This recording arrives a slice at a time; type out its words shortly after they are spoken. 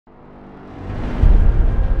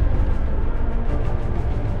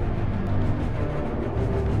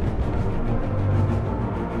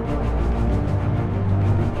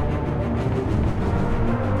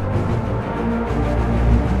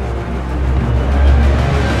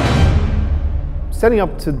Setting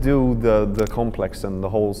up to do the complex and the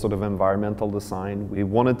whole sort of environmental design, we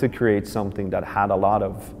wanted to create something that had a lot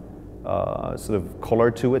of sort of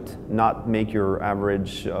color to it, not make your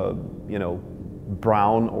average, you know,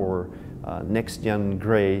 brown or next-gen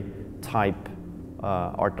gray type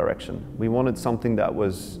art direction. We wanted something that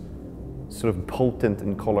was sort of potent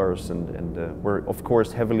in colors, and we're of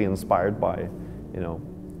course heavily inspired by, you know,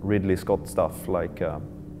 Ridley Scott stuff like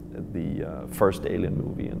the first Alien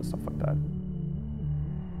movie and stuff like that.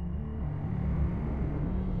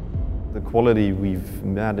 The quality we've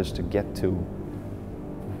managed to get to,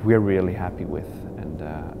 we're really happy with, and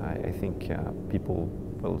I think people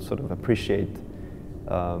will sort of appreciate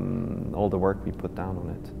all the work we put down on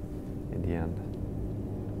it in the end,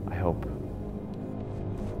 I hope.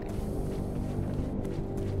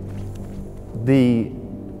 The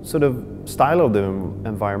sort of style of the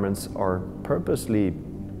environments are purposely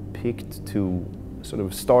picked to sort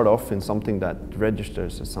of start off in something that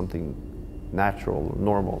registers as something natural,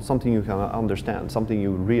 normal, something you can understand, something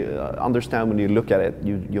you understand when you look at it,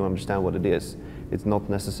 you understand what it is. It's not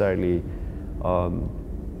necessarily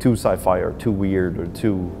too sci-fi or too weird or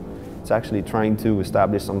too... It's actually trying to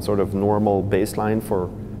establish some sort of normal baseline for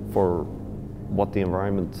what the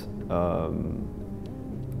environment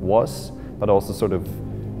was, but also sort of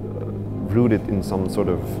rooted in some sort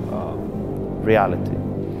of reality.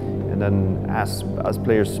 And then as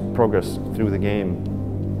players progress through the game,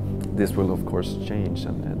 this will of course change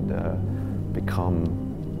and become,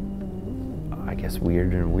 I guess,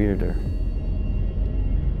 weirder and weirder.